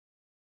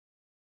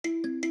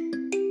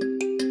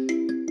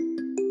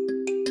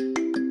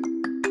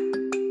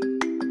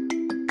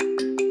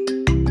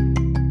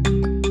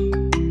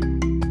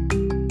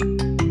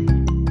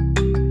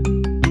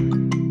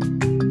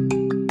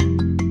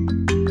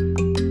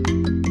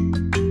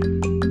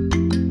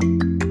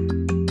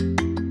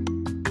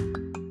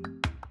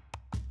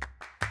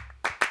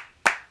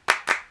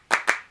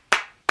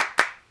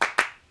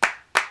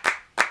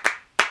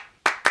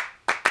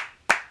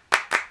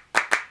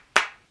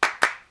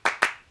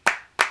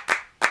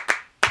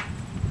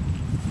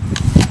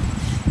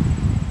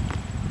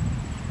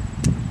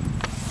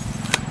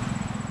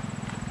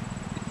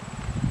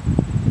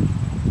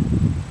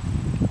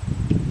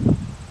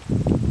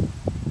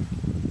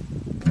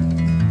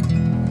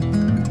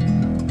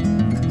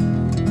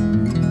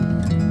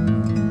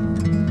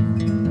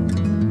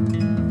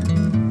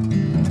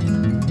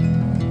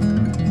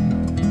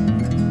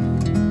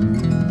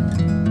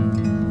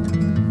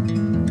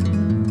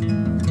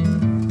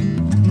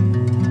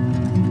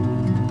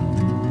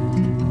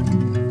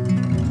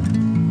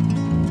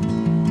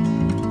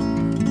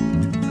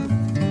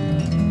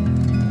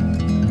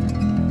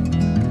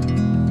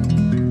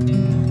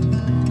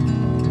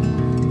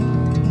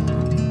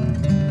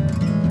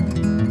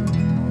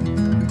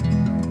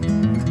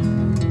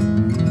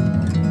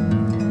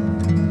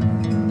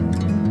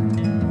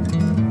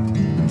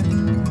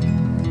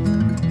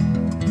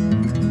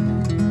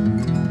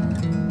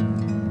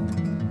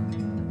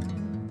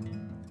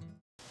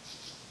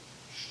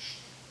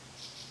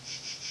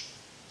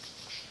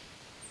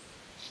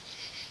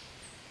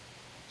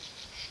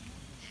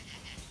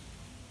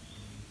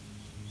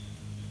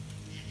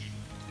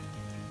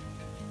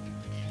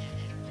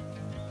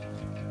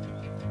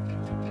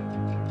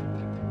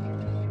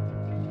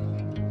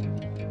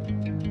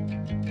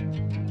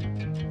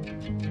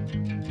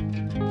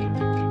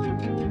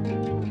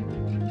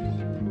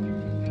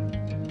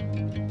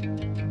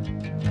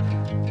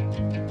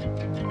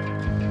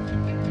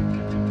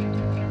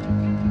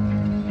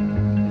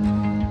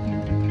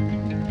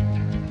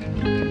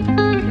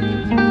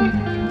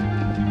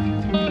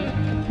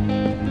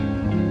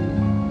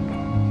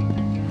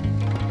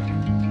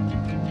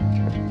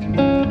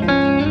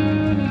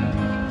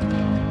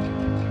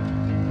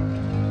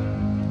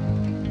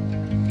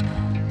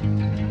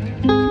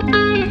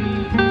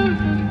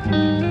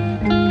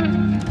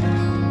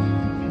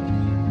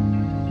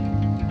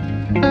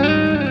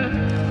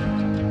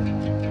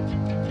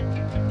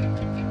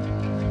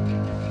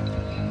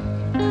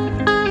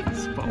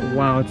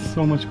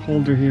so much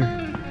colder here.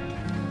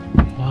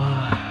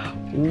 Wow,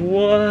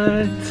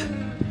 what?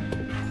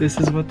 This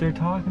is what they're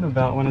talking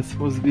about when it's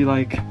supposed to be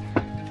like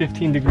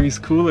 15 degrees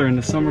cooler in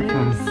the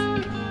summertime.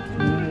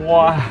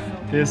 Wow,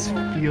 this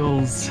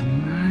feels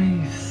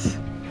nice.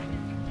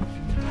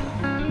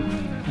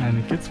 And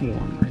it gets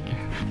warmer again.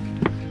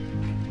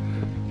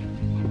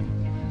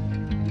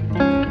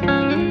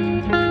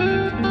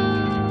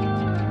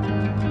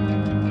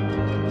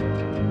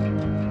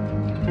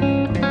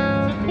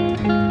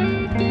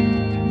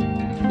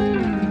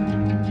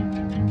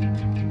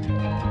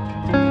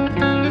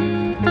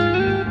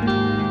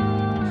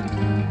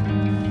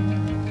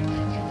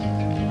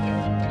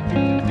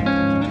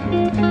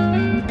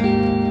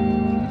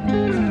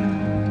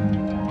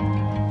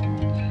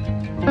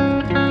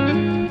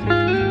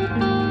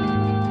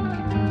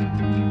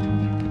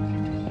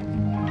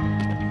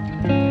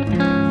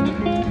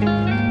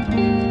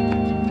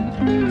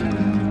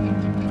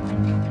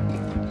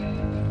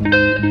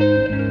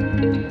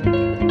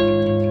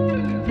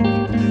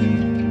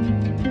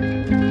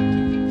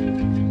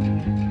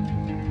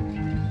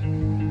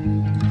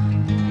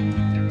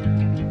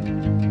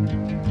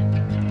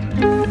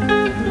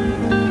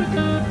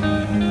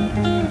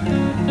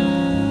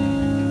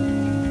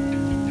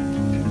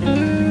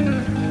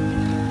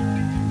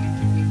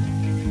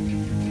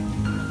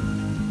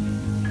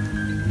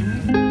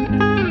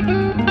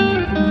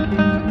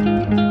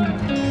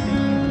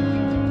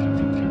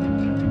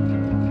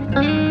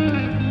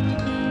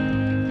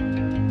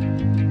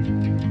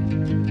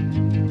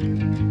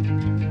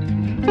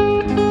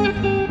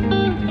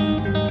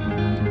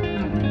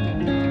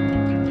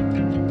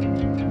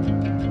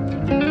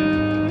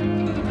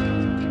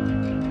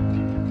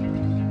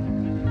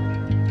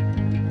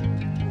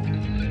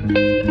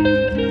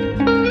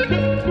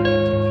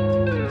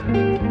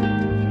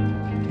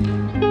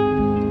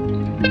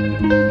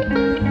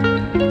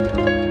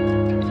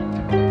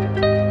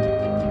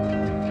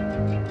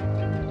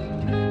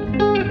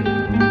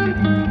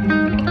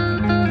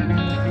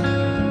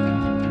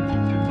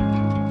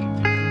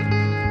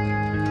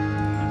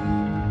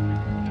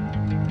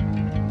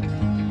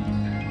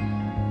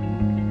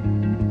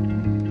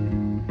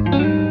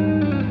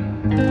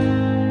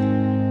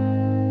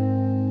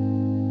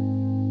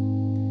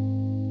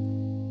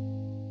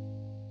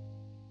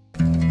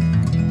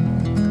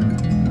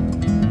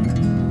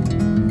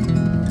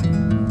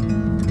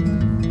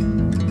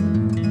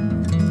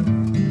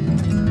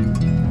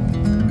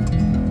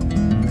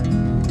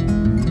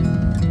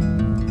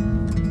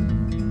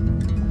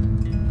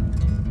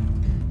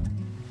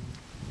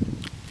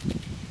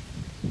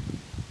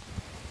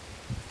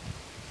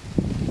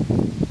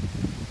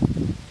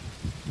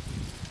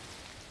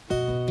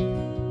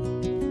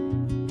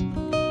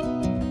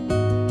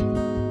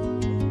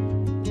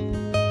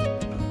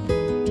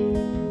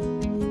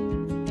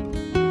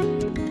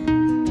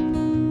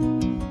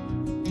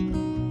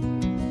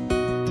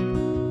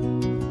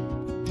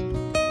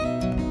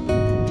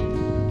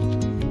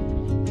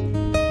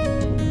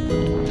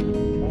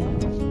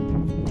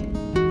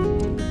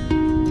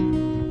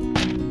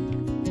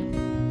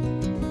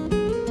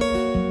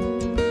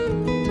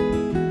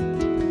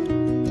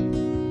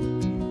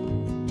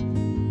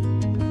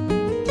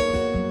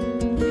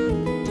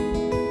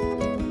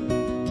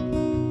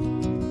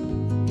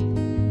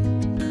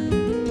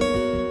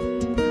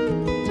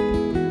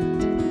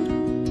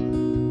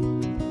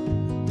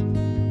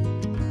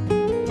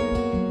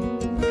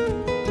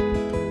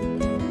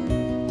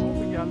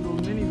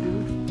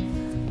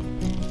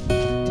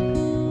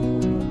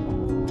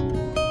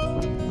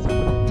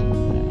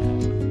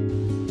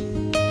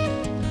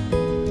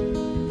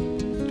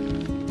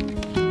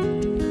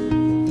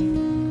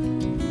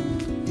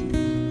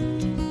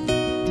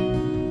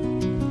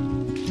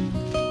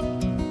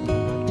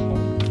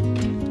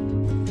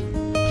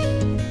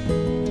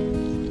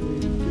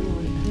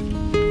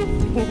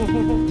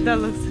 That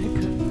looks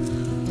like a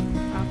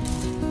real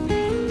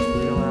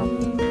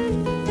apple.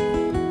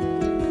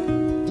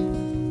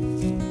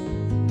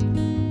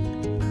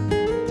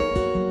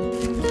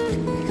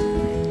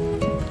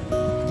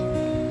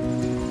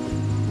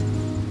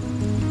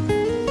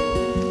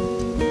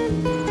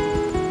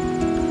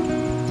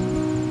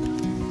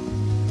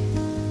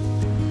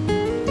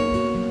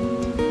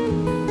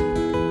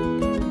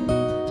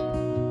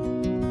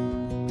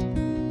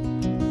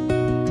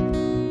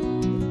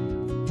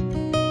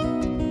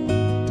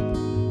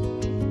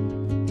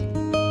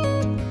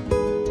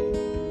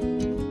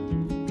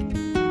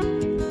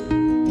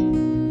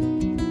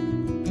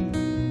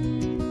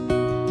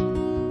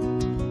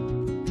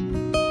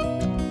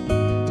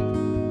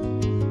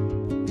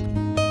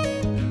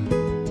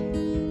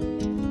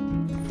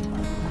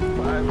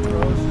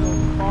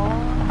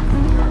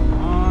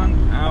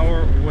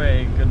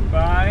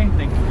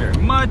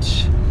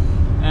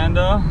 And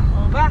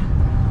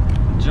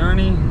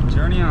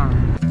journey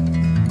on.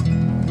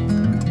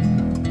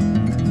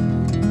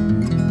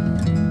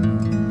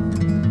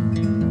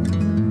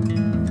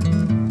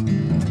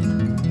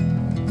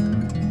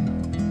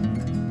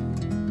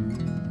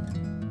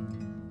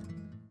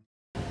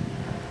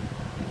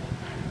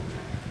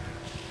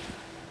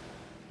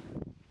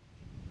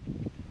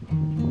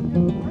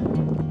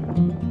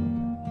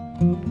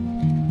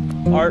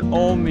 Art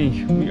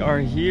Omi. We are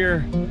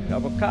here.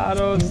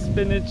 Avocado,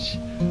 spinach,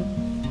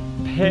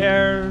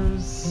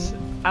 pears,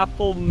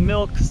 apple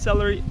milk,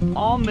 celery,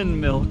 almond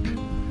milk,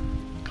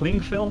 cling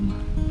film,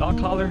 dog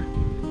collar,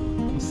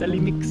 muesli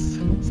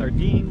mix,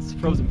 sardines,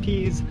 frozen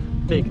peas,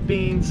 baked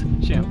beans,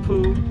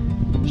 shampoo,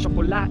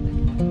 chocolate,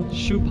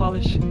 shoe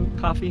polish,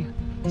 coffee,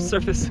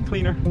 surface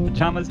cleaner,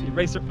 pajamas,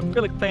 eraser,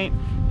 acrylic paint,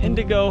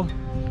 indigo,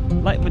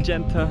 light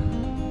magenta,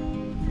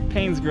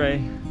 Payne's gray,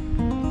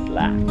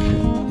 black.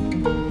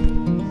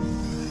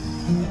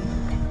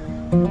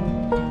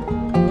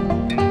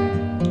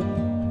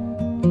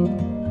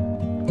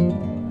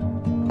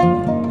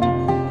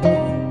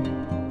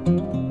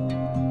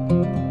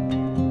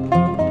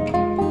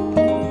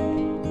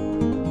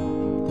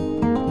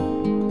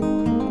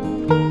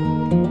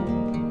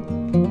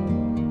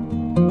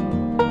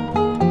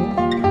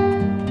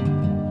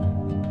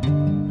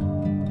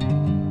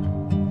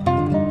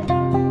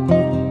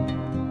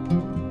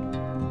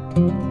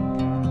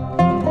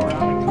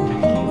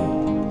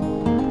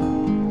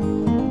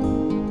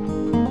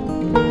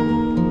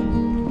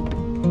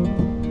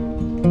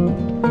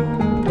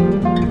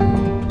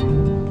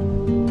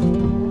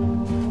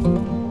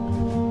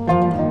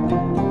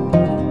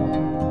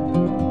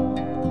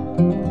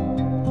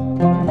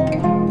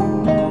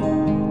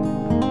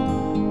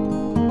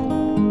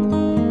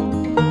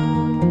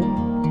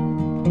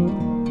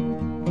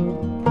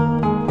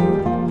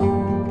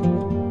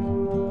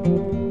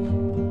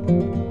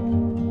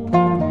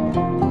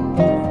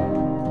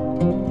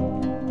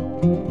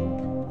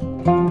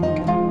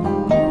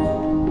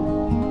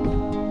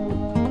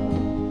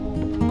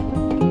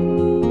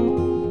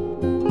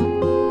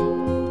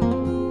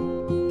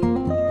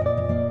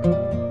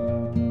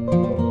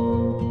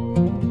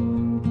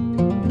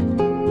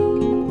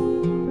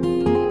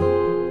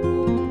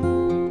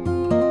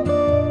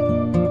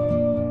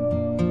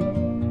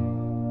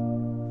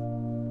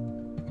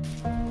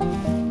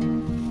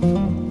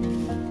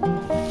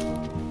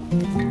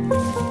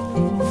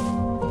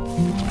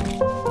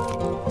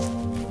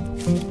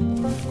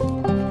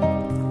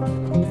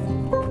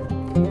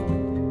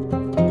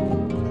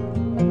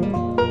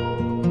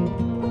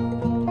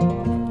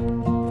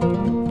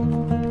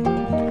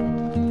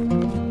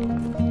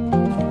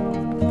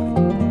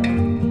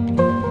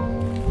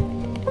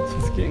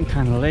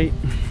 Kind of late,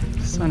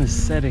 the sun is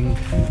setting,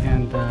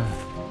 and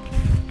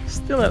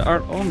still at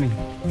Art Omi.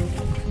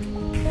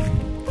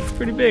 It's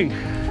pretty big,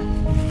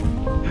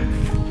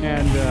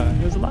 and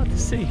there's a lot to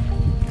see.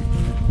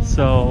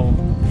 So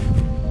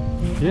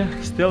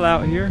yeah, still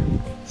out here,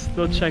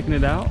 still checking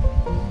it out,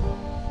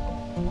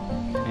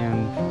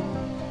 and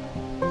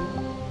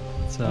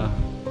it's a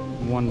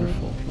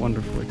wonderful,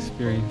 wonderful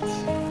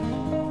experience.